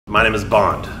My name is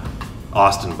Bond,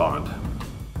 Austin Bond.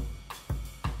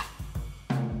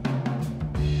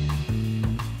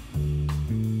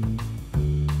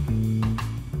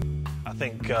 I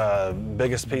think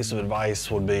biggest piece of advice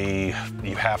would be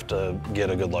you have to get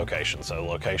a good location. So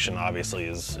location obviously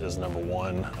is number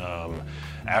one.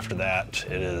 After that,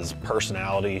 it is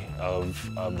personality of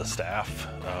the staff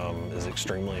is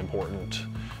extremely important,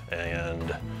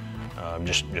 and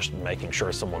just making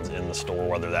sure someone's in the store,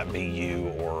 whether that be you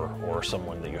or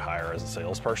someone that you hire as a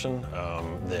salesperson,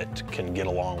 that can get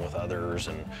along with others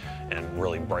and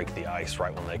really break the ice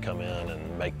right when they come in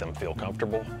and make them feel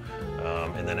comfortable.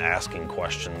 And then asking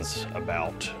questions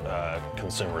about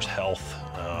consumers' health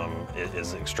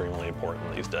is extremely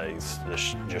important these days.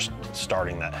 Just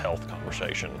starting that health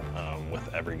conversation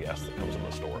with every guest that comes in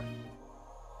the store.